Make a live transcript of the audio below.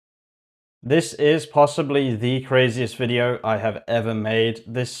This is possibly the craziest video I have ever made.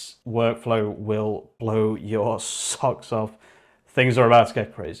 This workflow will blow your socks off. Things are about to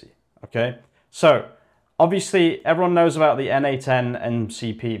get crazy, okay? So, obviously, everyone knows about the n8n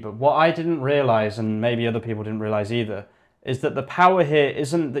MCP, but what I didn't realize, and maybe other people didn't realize either, is that the power here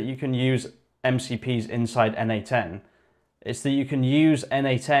isn't that you can use MCPs inside n8n. It's that you can use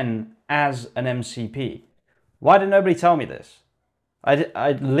n8n as an MCP. Why did nobody tell me this?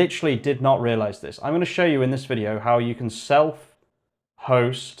 I literally did not realize this. I'm going to show you in this video how you can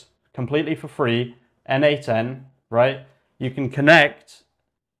self-host completely for free n8n, right? You can connect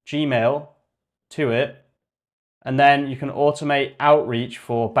Gmail to it, and then you can automate outreach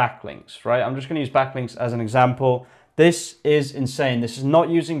for backlinks, right? I'm just going to use backlinks as an example. This is insane. This is not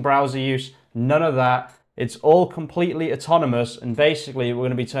using browser use, none of that. It's all completely autonomous, and basically we're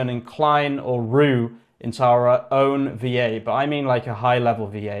going to be turning Klein or Roo into our own VA, but I mean like a high-level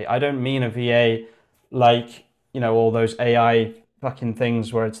VA. I don't mean a VA like, you know, all those AI fucking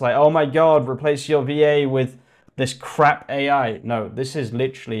things where it's like, oh my God, replace your VA with this crap AI. No, this is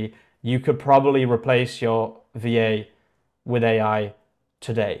literally, you could probably replace your VA with AI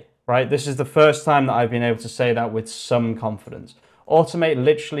today, right? This is the first time that I've been able to say that with some confidence. Automate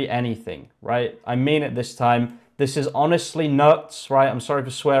literally anything, right? I mean it this time. This is honestly nuts, right? I'm sorry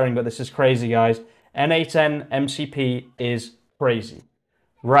for swearing, but this is crazy, guys. n8n MCP is crazy.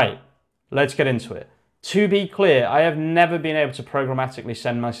 Right, let's get into it. To be clear, I have never been able to programmatically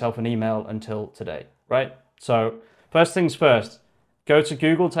send myself an email until today, right? So first things first, go to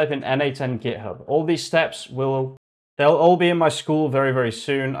Google, type in n8n GitHub. All these steps they'll all be in my Skool very, very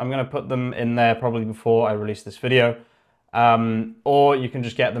soon. I'm going to put them in there probably before I release this video. Or you can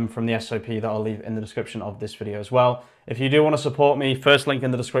just get them from the SOP that I'll leave in the description of this video as well. If you do want to support me, first link in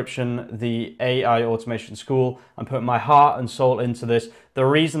the description, the AI Automation Skool. I'm putting my heart and soul into this. The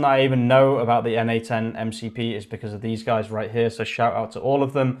reason I even know about the n8n MCP is because of these guys right here, so shout out to all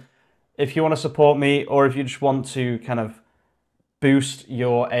of them. If you want to support me, or if you just want to kind of boost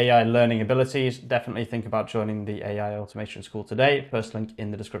your AI learning abilities, definitely think about joining the AI Automation Skool today. First link in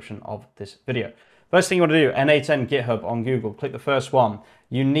the description of this video. First thing you want to do, n8n GitHub on Google, click the first one.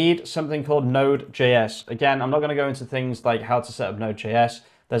 You need something called NodeJS. Again, I'm not going to go into things like how to set up NodeJS.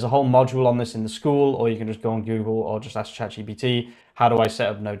 There's a whole module on this in the Skool, or you can just go on Google or just ask ChatGPT, how do I set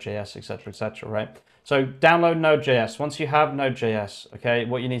up Node.js, etc., right? So download Node.js. Once you have Node.js, okay,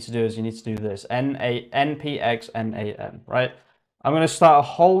 what you need to do is you need to do this, npx n8n, right? I'm going to start a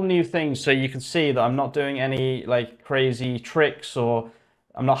whole new thing so you can see that I'm not doing any like crazy tricks, or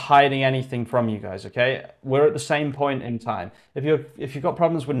I'm not hiding anything from you guys, okay? We're at the same point in time. If you've got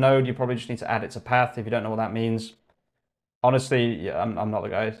problems with Node, you probably just need to add it to path. If you don't know what that means, honestly, yeah, I'm not the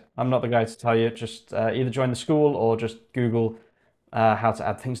guy. I'm not the guy to tell you. Just either join the Skool or just Google how to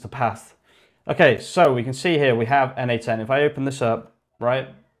add things to path. Okay, so we can see here we have n8n. If I open this up, right,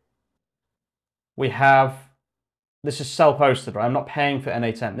 we have, this is self-hosted, right? I'm not paying for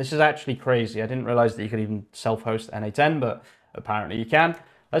n8n. This is actually crazy. I didn't realize that you could even self-host n8n, but apparently you can.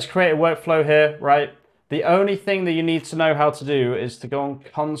 Let's create a workflow here, right? The only thing that you need to know how to do is to go on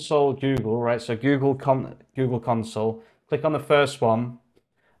console Google, right? So Google console, click on the first one,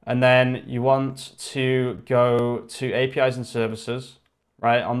 and then you want to go to APIs and services,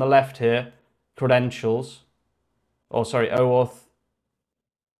 right? On the left here, credentials, or sorry, OAuth.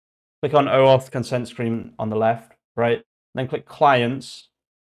 Click on OAuth consent screen on the left, right? Then click clients.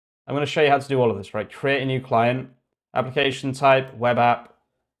 I'm going to show you how to do all of this, right? Create a new client. Application type, web app,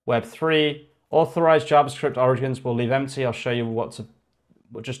 web3, authorized JavaScript origins we'll leave empty. I'll show you we'll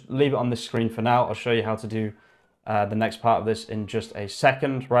just leave it on this screen for now. I'll show you how to do the next part of this in just a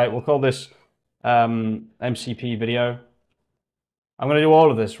second, right? We'll call this MCP video. I'm going to do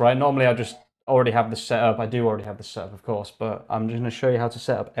all of this, right? Normally I just already have this set up. I do already have this set up, of course, but I'm just going to show you how to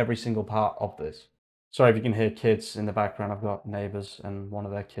set up every single part of this. Sorry if you can hear kids in the background. I've got neighbors and one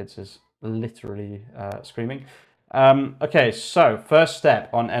of their kids is literally screaming. Okay, so first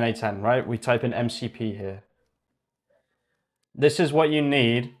step on n8n, right? We type in MCP here. This is what you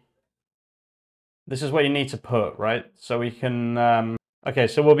need. This is what you need to put, right? So we can, okay,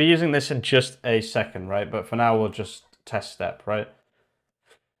 so we'll be using this in just a second, right? But for now, we'll just test step, right?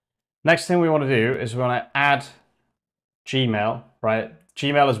 Next thing we want to do is we want to add Gmail, right?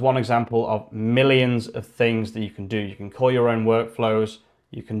 Gmail is one example of millions of things that you can do. You can call your own workflows.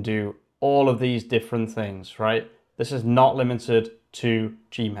 You can do all of these different things, right? This is not limited to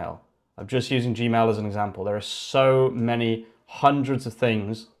Gmail. I'm just using Gmail as an example. There are so many hundreds of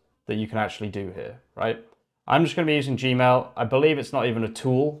things that you can actually do here, right? I'm just going to be using Gmail. I believe it's not even a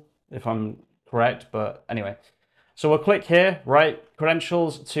tool, if I'm correct, but anyway. So we'll click here, right?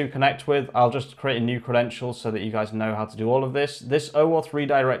 Credentials to connect with. I'll just create a new credential so that you guys know how to do all of this. This OAuth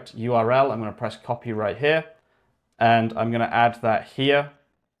redirect URL, I'm going to press copy right here. And I'm going to add that here,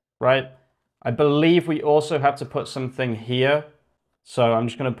 right? I believe we also have to put something here. So I'm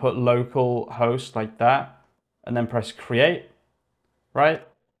just going to put local host like that and then press create, right?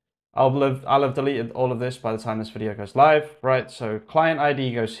 I'll have deleted all of this by the time this video goes live, right? So client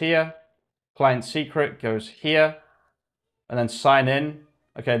ID goes here, client secret goes here, and then sign in.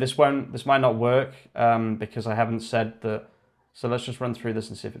 Okay, this might not work because I haven't said that. So let's just run through this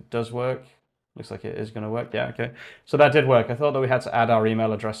and see if it does work. Looks like it is going to work. Yeah, okay. So that did work. I thought that we had to add our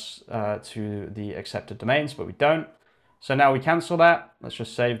email address to the accepted domains, but we don't. So now we cancel that. Let's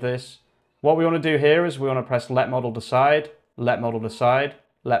just save this. What we want to do here is we want to press let model decide, let model decide,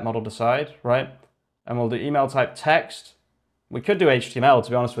 let model decide, right? And we'll do email type text. We could do HTML, to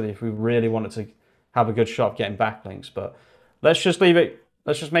be honest with you, if we really wanted to have a good shot of getting backlinks, but let's just leave it,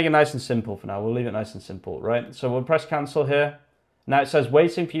 let's just make it nice and simple for now. We'll leave it nice and simple, right? So we'll press cancel here. Now it says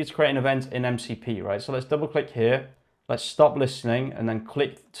waiting for you to create an event in MCP, right? So let's double click here. Let's stop listening and then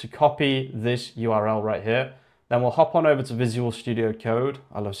click to copy this URL right here. Then we'll hop on over to Visual Studio Code.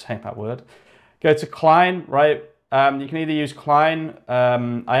 I love saying that word. Go to Klein, right? You can either use Klein.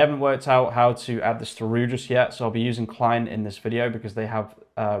 I haven't worked out how to add this to Roo just yet, so I'll be using Klein in this video because they have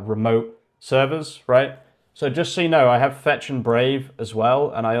remote servers, right? So just so you know, I have Fetch and Brave as well,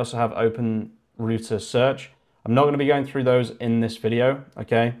 and I also have Open Router Search. I'm not going to be going through those in this video,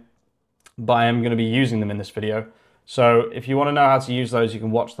 okay? But I am going to be using them in this video. So if you want to know how to use those, you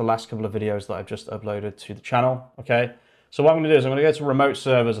can watch the last couple of videos that I've just uploaded to the channel, okay? So what I'm going to do is I'm going to go to remote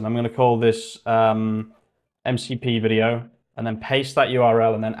servers and I'm going to call this MCP video and then paste that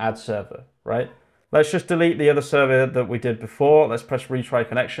URL and then add server, right? Let's just delete the other server that we did before. Let's press retry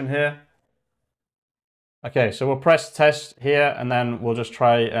connection here. Okay, so we'll press test here and then we'll just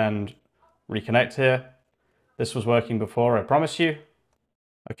try and reconnect here. This was working before, I promise you.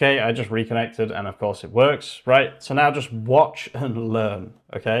 Okay, I just reconnected and of course it works, right? So now just watch and learn,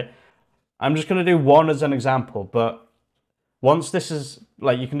 okay? I'm just gonna do one as an example, but once this is,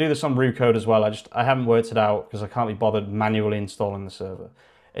 like, you can do this on Roo code as well. I haven't worked it out because I can't be bothered manually installing the server.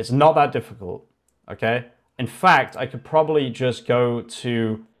 It's not that difficult, okay? In fact, I could probably just go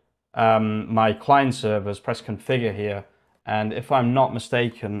to my Klein servers, press configure here, and if I'm not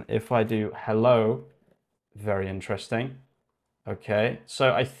mistaken, if I do hello, very interesting. Okay,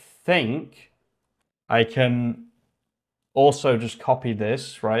 so I think I can also just copy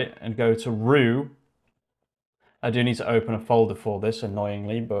this, right, and go to Roo. I do need to open a folder for this,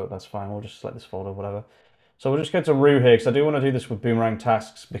 annoyingly, but that's fine. We'll just select this folder, whatever. So we'll just go to Roo here, because I do want to do this with Boomerang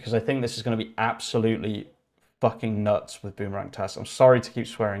tasks, because I think this is going to be absolutely fucking nuts with Boomerang tasks. I'm sorry to keep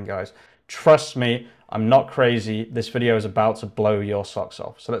swearing, guys. Trust me, I'm not crazy. This video is about to blow your socks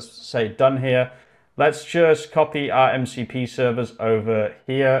off. So let's say done here. Let's just copy our MCP servers over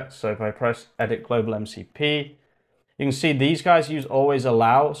here. So if I press edit global MCP, you can see these guys use always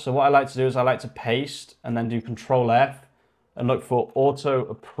allow. So what I like to do is I like to paste and then do Control F and look for auto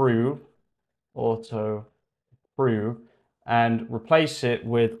approve, and replace it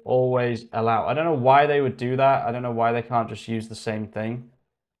with always allow. I don't know why they would do that. I don't know why they can't just use the same thing.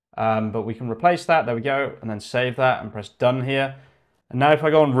 But we can replace that. There we go. And then save that and press done here. And now if I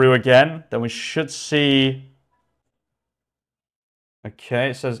go on Roo again, then we should see,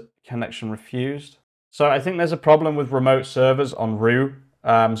 okay, it says connection refused. So I think there's a problem with remote servers on Roo. So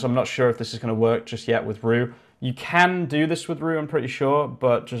I'm not sure if this is going to work just yet with Roo. You can do this with Roo, I'm pretty sure,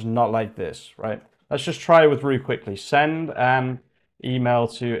 but just not like this, right? Let's just try it with Roo quickly. Send an email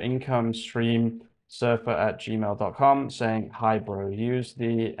to incomestreamsurfer@gmail.com saying, hi bro, use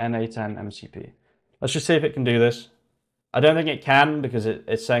the n8n MCP. Let's just see if it can do this. I don't think it can because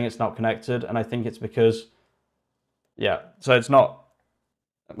it's saying it's not connected, and I think it's because, yeah, so it's not,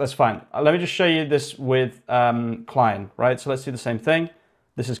 that's fine. Let me just show you this with Klein, right? So let's do the same thing.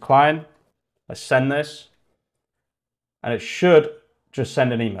 This is Klein. Let's send this, and it should just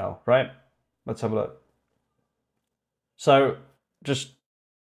send an email, right? Let's have a look. So just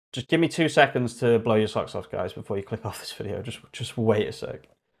give me 2 seconds to blow your socks off, guys, before you click off this video. Just wait a sec.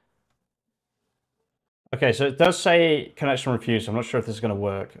 Okay, so it does say connection refused. I'm not sure if this is going to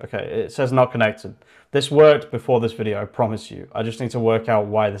work. Okay, it says not connected. This worked before this video, I promise you. I just need to work out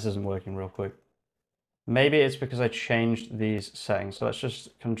why this isn't working real quick. Maybe it's because I changed these settings. So let's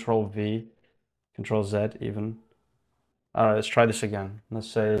just Control V, Control Z even. All right, let's try this again. Let's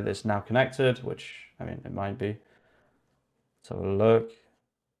say it's now connected, which, I mean, it might be. Let's have a look.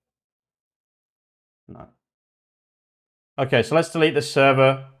 No. Okay, so let's delete this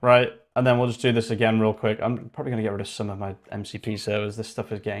server, right? and then we'll just do this again real quick. I'm probably going to get rid of some of my MCP servers. This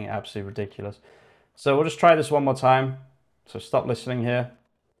stuff is getting absolutely ridiculous. So we'll just try this one more time. So stop listening here.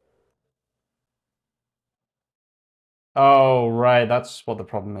 Oh, right. That's what the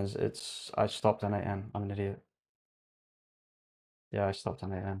problem is. I stopped n8n. I'm an idiot. Yeah, I stopped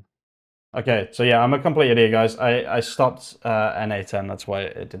n8n. Okay, so yeah, I'm a complete idiot, guys. I stopped n8n. That's why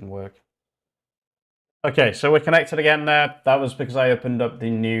it didn't work. Okay, so we're connected again there. That was because I opened up the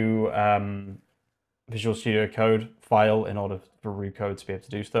new Visual Studio Code file in order for root code to be able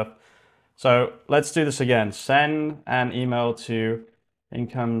to do stuff. So let's do this again. Send an email to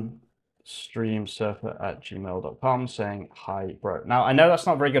incomestreamsurfer@gmail.com saying, hi, bro. Now, I know that's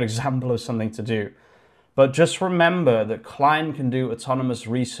not a very good example of something to do, but just remember that Klein can do autonomous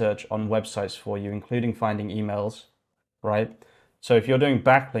research on websites for you, including finding emails, right? So if you're doing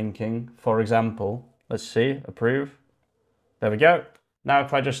backlinking, for example, let's see, approve. There we go. Now,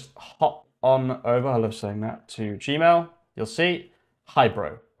 if I just hop on over, I love saying that, to Gmail, you'll see, hi,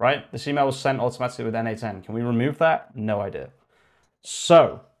 bro, right? This email was sent automatically with n8n. Can we remove that? No idea.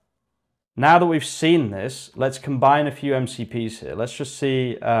 So now that we've seen this, let's combine a few MCPs here. Let's just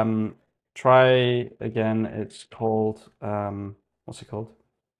see, try again. It's called, what's it called?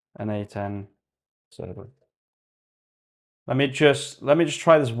 n8n server. Let me just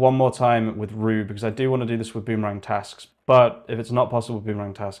try this one more time with root, because I do want to do this with boomerang tasks. But if it's not possible with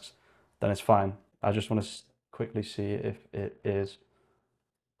boomerang tasks, then it's fine. I just want to quickly see if it is.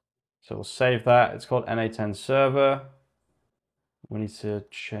 So we'll save that. It's called n8n server. We need to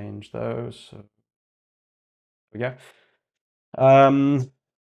change those. So there we go.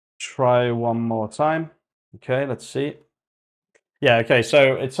 Try one more time. Okay, let's see. Yeah, okay,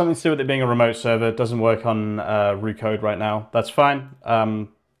 so it's something to do with it being a remote server. It doesn't work on root code right now. That's fine.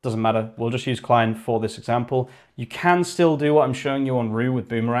 Doesn't matter. We'll just use Klein for this example. You can still do what I'm showing you on root with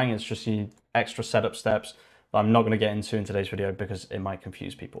boomerang. It's just you need extra setup steps that I'm not going to get into in today's video because it might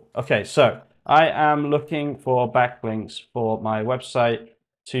confuse people. Okay, so I am looking for backlinks for my website,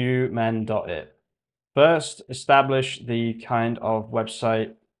 2men.it. First, establish the kind of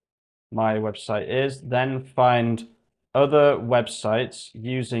website my website is, then find other websites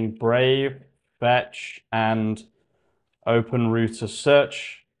using Brave, Fetch, and OpenRouter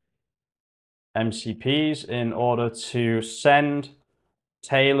search MCPs in order to send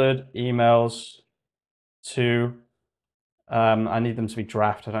tailored emails to, I need them to be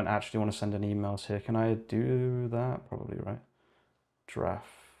draft. I don't actually want to send any emails here. Can I do that? Probably, right? Draft.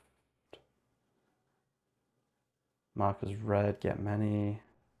 Mark as read, get many.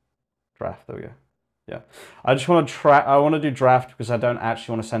 Draft, there we go. Yeah, I just want to I want to do draft because I don't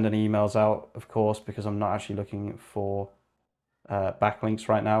actually want to send any emails out, of course, because I'm not actually looking for backlinks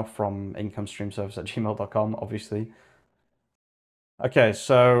right now from incomestreamservice@gmail.com, obviously. Okay,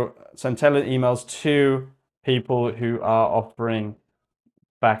 so send tailored emails to people who are offering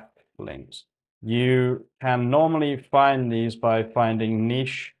backlinks. You can normally find these by finding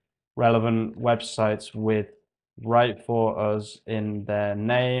niche relevant websites with right for us in their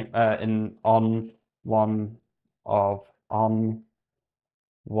name, on one of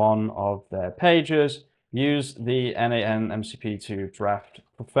their pages. Use the n8n MCP to draft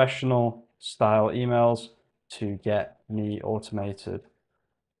professional style emails to get me automated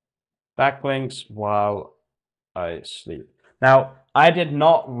backlinks while I sleep. Now, I did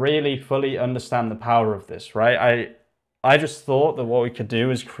not really fully understand the power of this, right? I just thought that what we could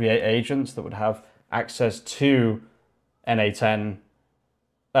do is create agents that would have access to n8n,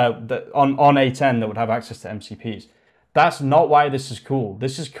 on 8n that would have access to MCPs. That's not why this is cool.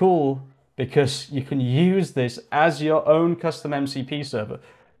 This is cool because you can use this as your own custom MCP server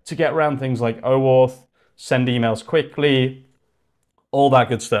to get around things like OAuth, send emails quickly, all that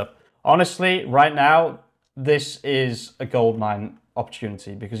good stuff. Honestly, right now, this is a goldmine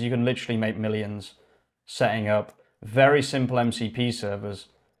opportunity because you can literally make millions setting up very simple MCP servers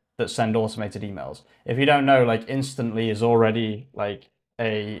that send automated emails. If you don't know, like Instantly is already like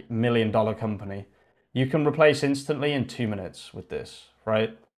a $1 million company. You can replace Instantly in 2 minutes with this,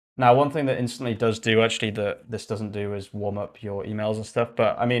 right? Now, one thing that Instantly does do actually that this doesn't do is warm up your emails and stuff.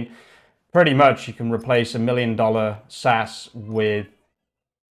 But I mean, pretty much you can replace $1 million SaaS with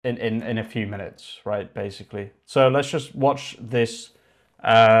in a few minutes, right? Basically. So let's just watch this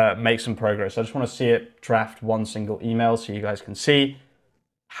make some progress. I just want to see it draft one single email so you guys can see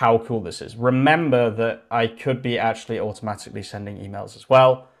how cool this is. Remember that I could be actually automatically sending emails as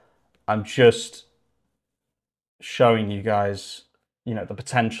well. I'm just showing you guys, the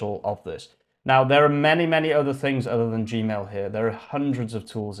potential of this. Now, there are many, many other things other than Gmail here. There are hundreds of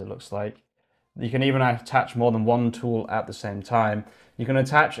tools, it looks like. You can even attach more than one tool at the same time. You can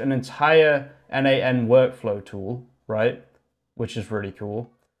attach an entire n8n workflow tool, right? Which is really cool.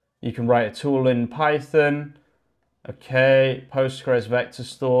 You can write a tool in Python, okay, Postgres vector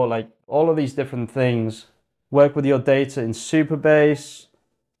store, like all of these different things. Work with your data in Supabase.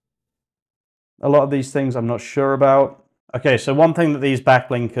 A lot of these things I'm not sure about. Okay, so one thing that these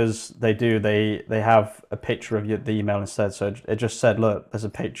backlinkers, they do, they have a picture of the email instead. So it just said, look, there's a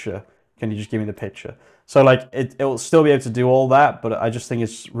picture. Can you just give me the picture? So like it will still be able to do all that, but I just think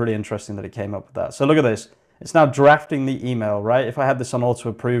it's really interesting that it came up with that. So look at this. It's now drafting the email, right? If I had this on auto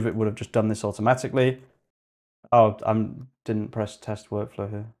approve, it would have just done this automatically. Oh, I didn't press test workflow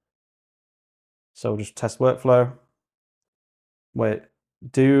here. So we'll just test workflow. Wait,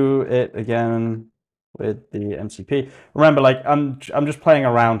 do it again with the MCP. Remember, like I'm just playing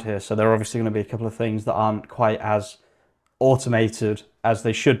around here, so there are obviously going to be a couple of things that aren't quite as automated as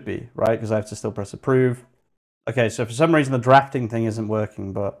they should be, right? Because I have to still press approve. Okay, so for some reason the drafting thing isn't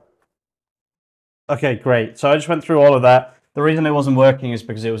working, but okay, great. So I just went through all of that. The reason it wasn't working is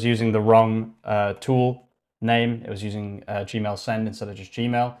because it was using the wrong tool name. It was using Gmail send instead of just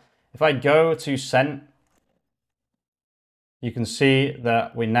Gmail. If I go to send, you can see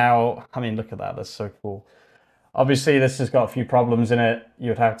that we now, I mean, look at that, that's so cool. Obviously, this has got a few problems in it.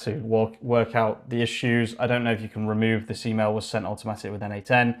 You'd have to work out the issues. I don't know if you can remove this email was sent automatically with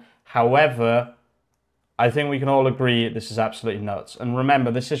n8n. However, I think we can all agree this is absolutely nuts. And remember,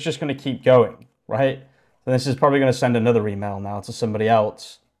 this is just going to keep going, right? So this is probably going to send another email now to somebody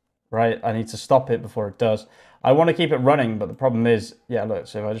else, right? I need to stop it before it does. I want to keep it running, but the problem is, yeah, look,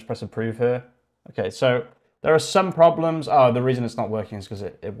 so if I just press approve here. Okay, so there are some problems. Oh, the reason it's not working is because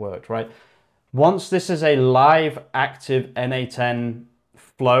it worked, right? Once this is a live, active n8n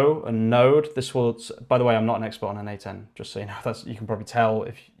flow and node, this will, by the way, I'm not an expert on n8n, just so you know, you can probably tell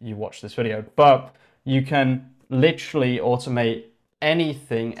if you watch this video, but you can literally automate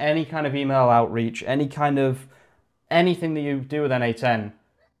anything, any kind of email outreach, anything that you do with n8n,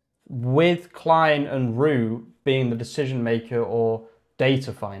 with Klein and Roux being the decision maker or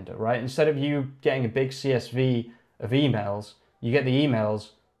data finder, right? Instead of you getting a big CSV of emails, you get the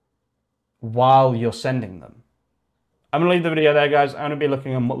emails while you're sending them. I'm gonna leave the video there, guys. I'm gonna be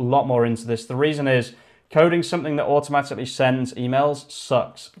looking a lot more into this. The reason is coding something that automatically sends emails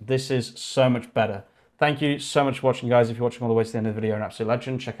sucks. This is so much better. Thank you so much for watching, guys. If you're watching all the way to the end of the video, you're an absolute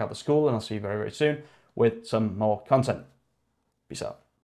legend. Check out the Skool, and I'll see you very, very soon with some more content. Peace out.